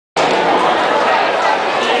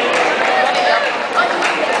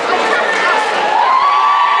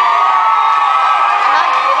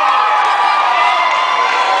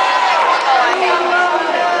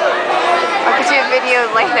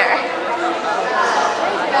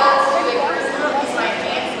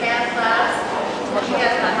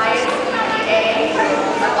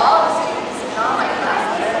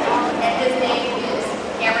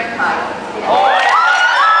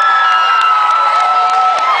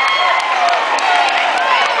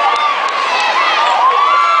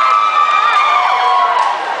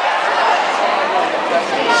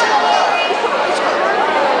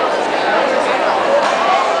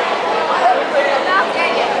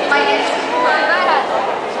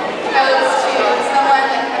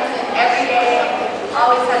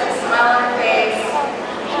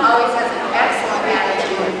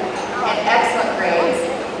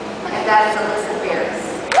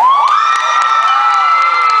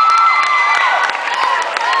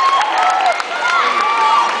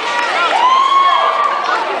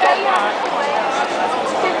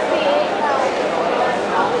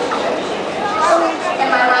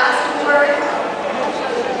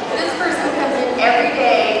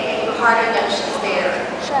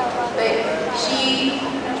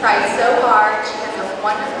tries so hard, she has a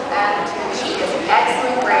wonderful attitude, she gets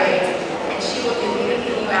excellent grades, and she will do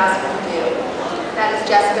anything you ask her to do. That is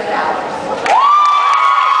Jessica Bowers.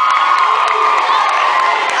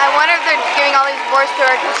 I wonder if they're giving all these awards to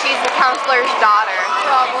her because she's the counselor's daughter.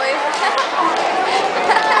 Probably.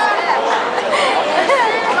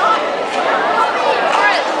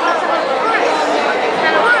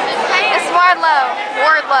 It's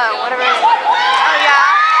Wardlow, whatever it is. Oh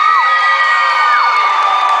yeah?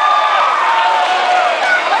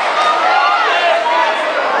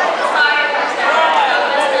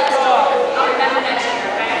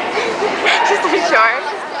 Just so short.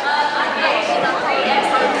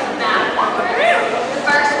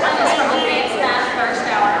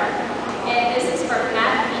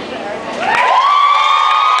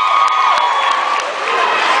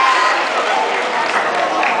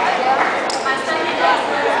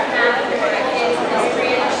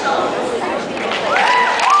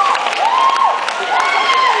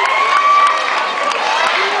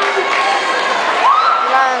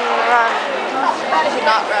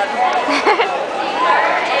 Not run.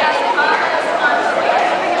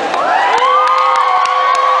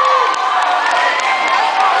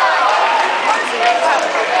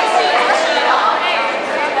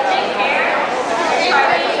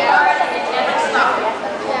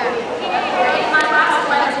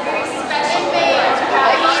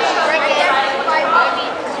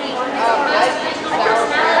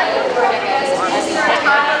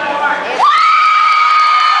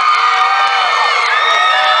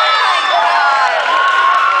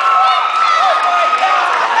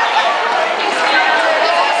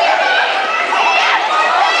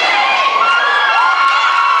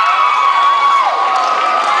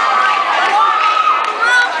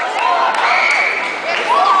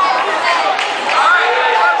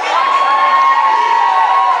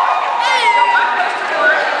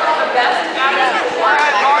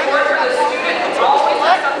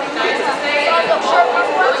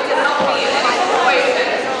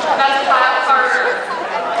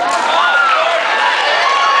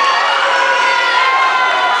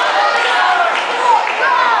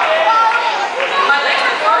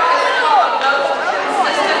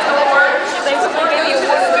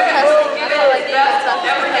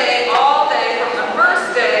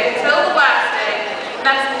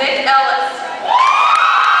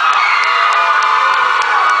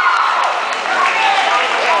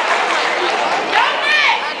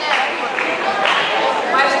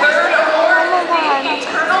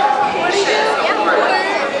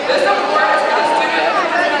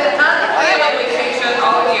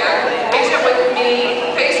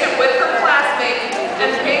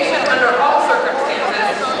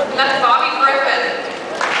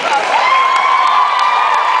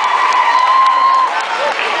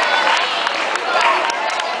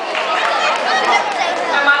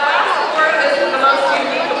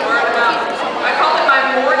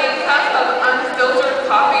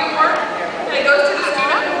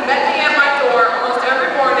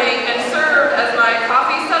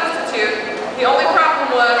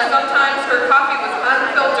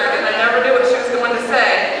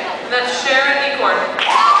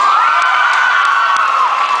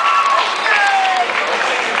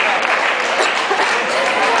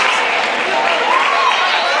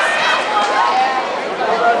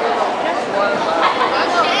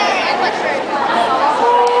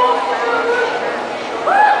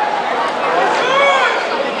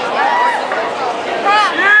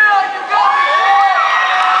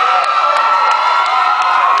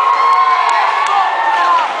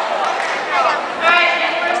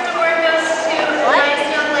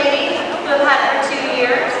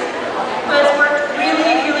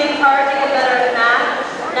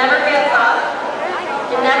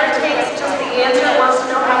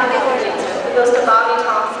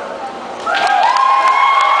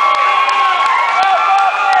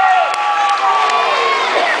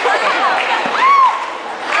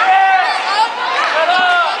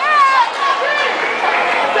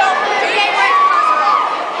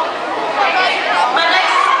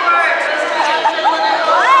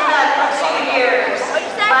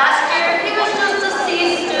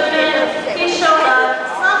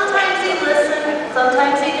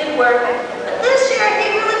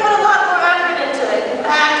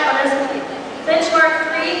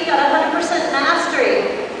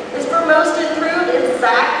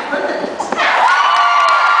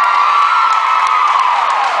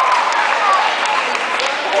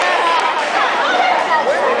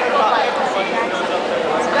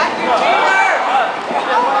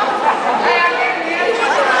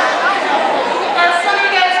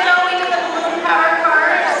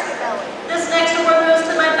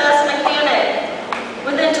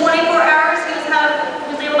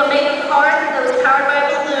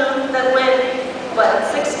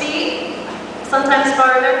 times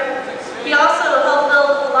farther. He also helped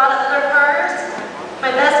build a lot of other cars.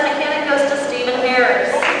 My best mechanic goes to Stephen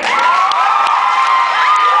Harris.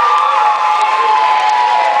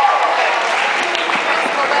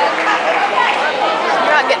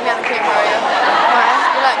 You're not getting me on the camera, are you? What?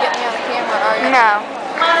 You're not getting me on the camera, are you? No.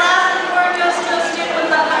 My last award goes to a student with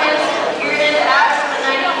the highest year-end average of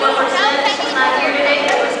 94%. And that year-to-date,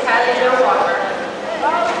 that was Kylie Jo Walker.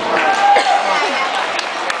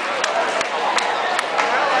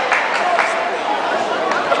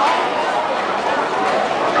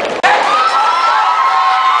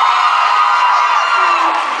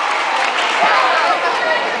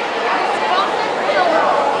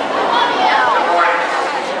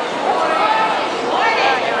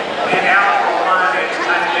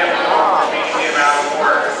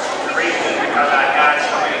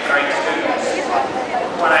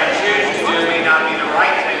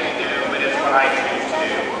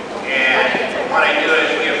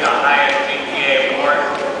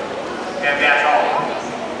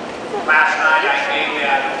 Last night I gave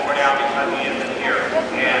that award out because of the end of the year,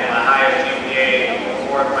 and the highest GPA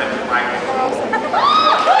award went to Michael.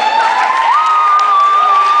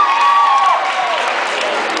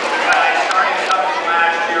 But I started something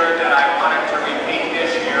last year that I wanted to repeat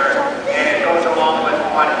this year, and it goes along with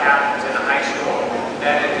what happens in high school.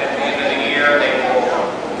 That is, at the end of the year, they will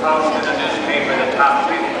post in the newspaper the top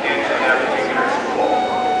 3 kids in their particular school.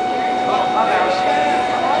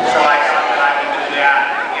 So I thought that I would do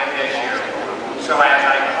that. So as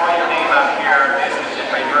I call your name up here, this is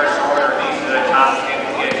in reverse order. These are the top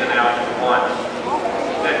 10 kids in Algebra 1.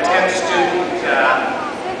 The 10th student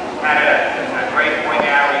had a grade point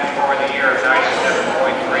average for the year of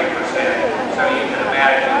 97.3%. So you can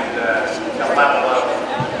imagine the level of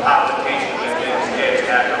obligation that these kids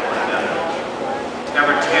had to one another.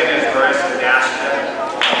 Number 10 is Marissa Dasta.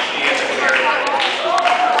 She is a very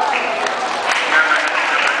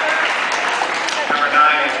Number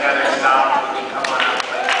 9 is Heather Stout.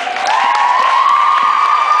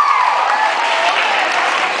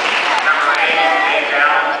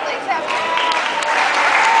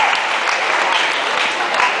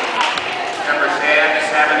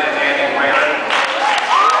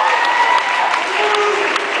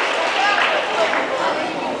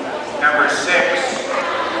 Number 6,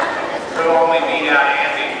 who only beat out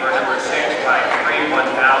Andy for number 6 by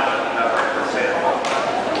 3/1000%.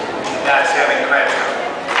 That's Evan Crescent.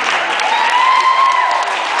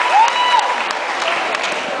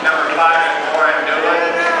 Number 5 is Lauren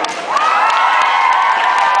Newland.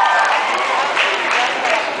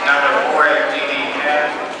 Number 4 is Dee Dee Head.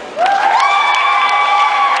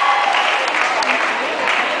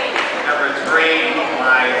 Number 3,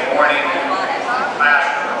 my morning class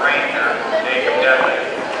ranger, Jacob Dudley.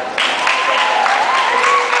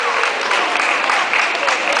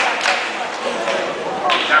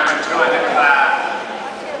 Number 2 in the class,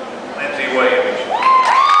 Lindsay Williams.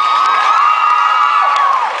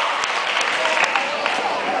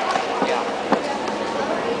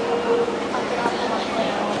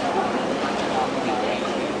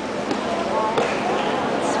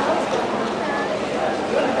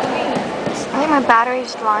 I think my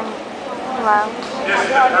battery's drawing low. This is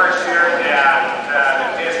the first year that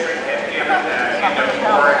the district has given the end of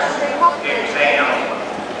course exam,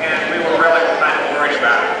 and we were really kind of worried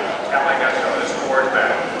about it until I got some of the scores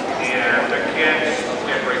back. And the kids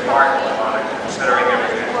did remarkable on it, considering it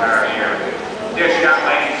was the entire year. This young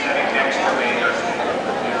lady sitting next to me,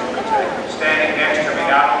 standing next to me,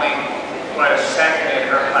 not only was second in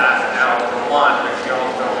her class,